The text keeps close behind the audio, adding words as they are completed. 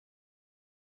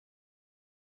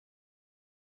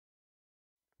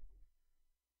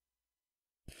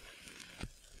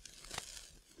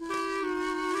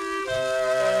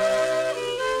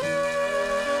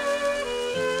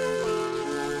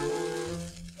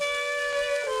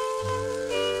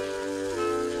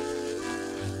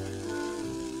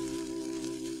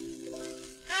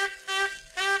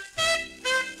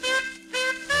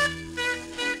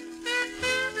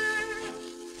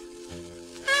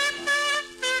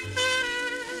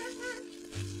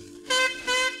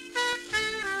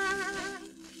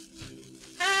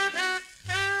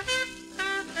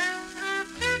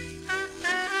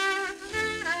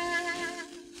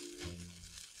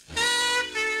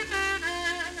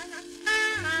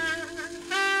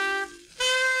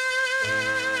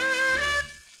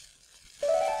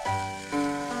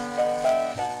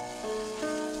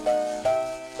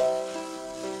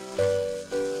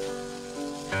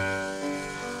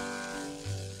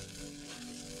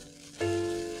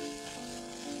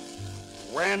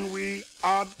When we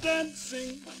are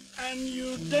dancing and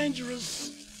you're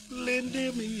dangerously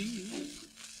near me,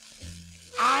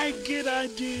 I get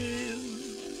ideas,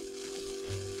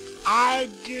 I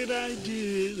get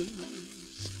ideas.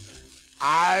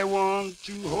 I want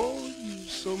to hold you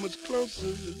so much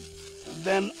closer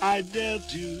than I dare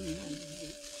to.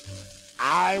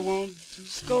 I want to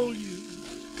scold you,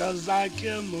 'cause I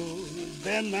care more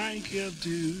than I care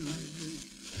to.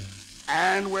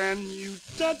 And when you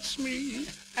touch me,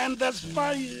 and there's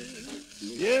fire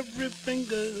in every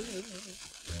finger,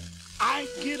 I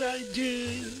get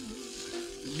ideas,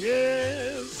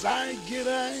 yes, I get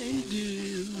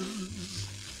ideas.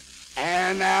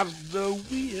 And after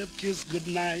we have kissed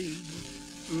goodnight,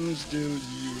 still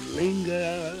you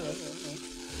linger,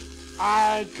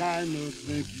 I kind of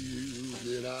think you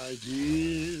get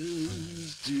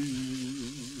ideas too.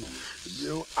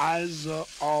 Your eyes are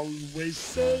always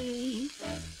saying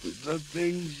the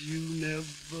things you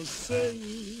never say.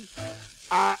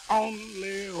 I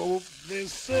only hope they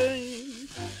say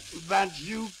that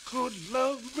you could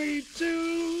love me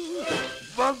too.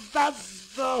 But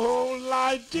that's the whole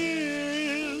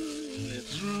idea.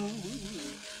 It's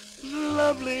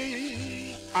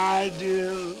lovely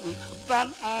idea that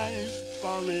I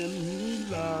fall in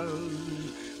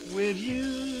love with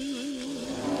you.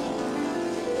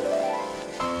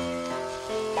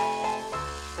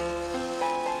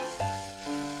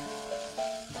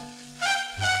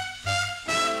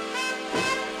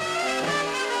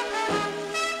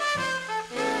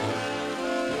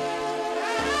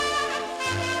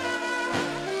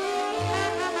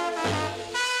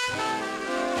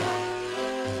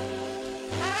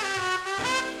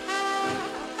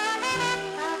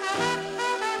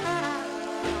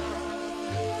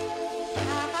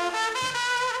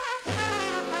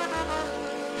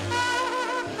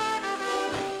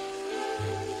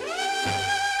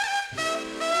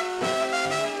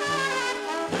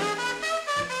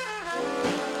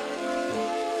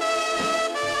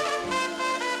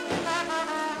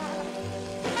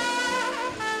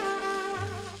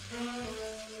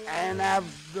 And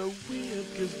after we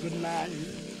have kissed goodnight,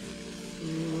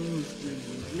 still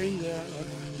linger,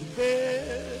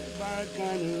 babe, I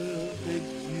kind of think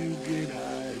you get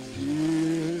out.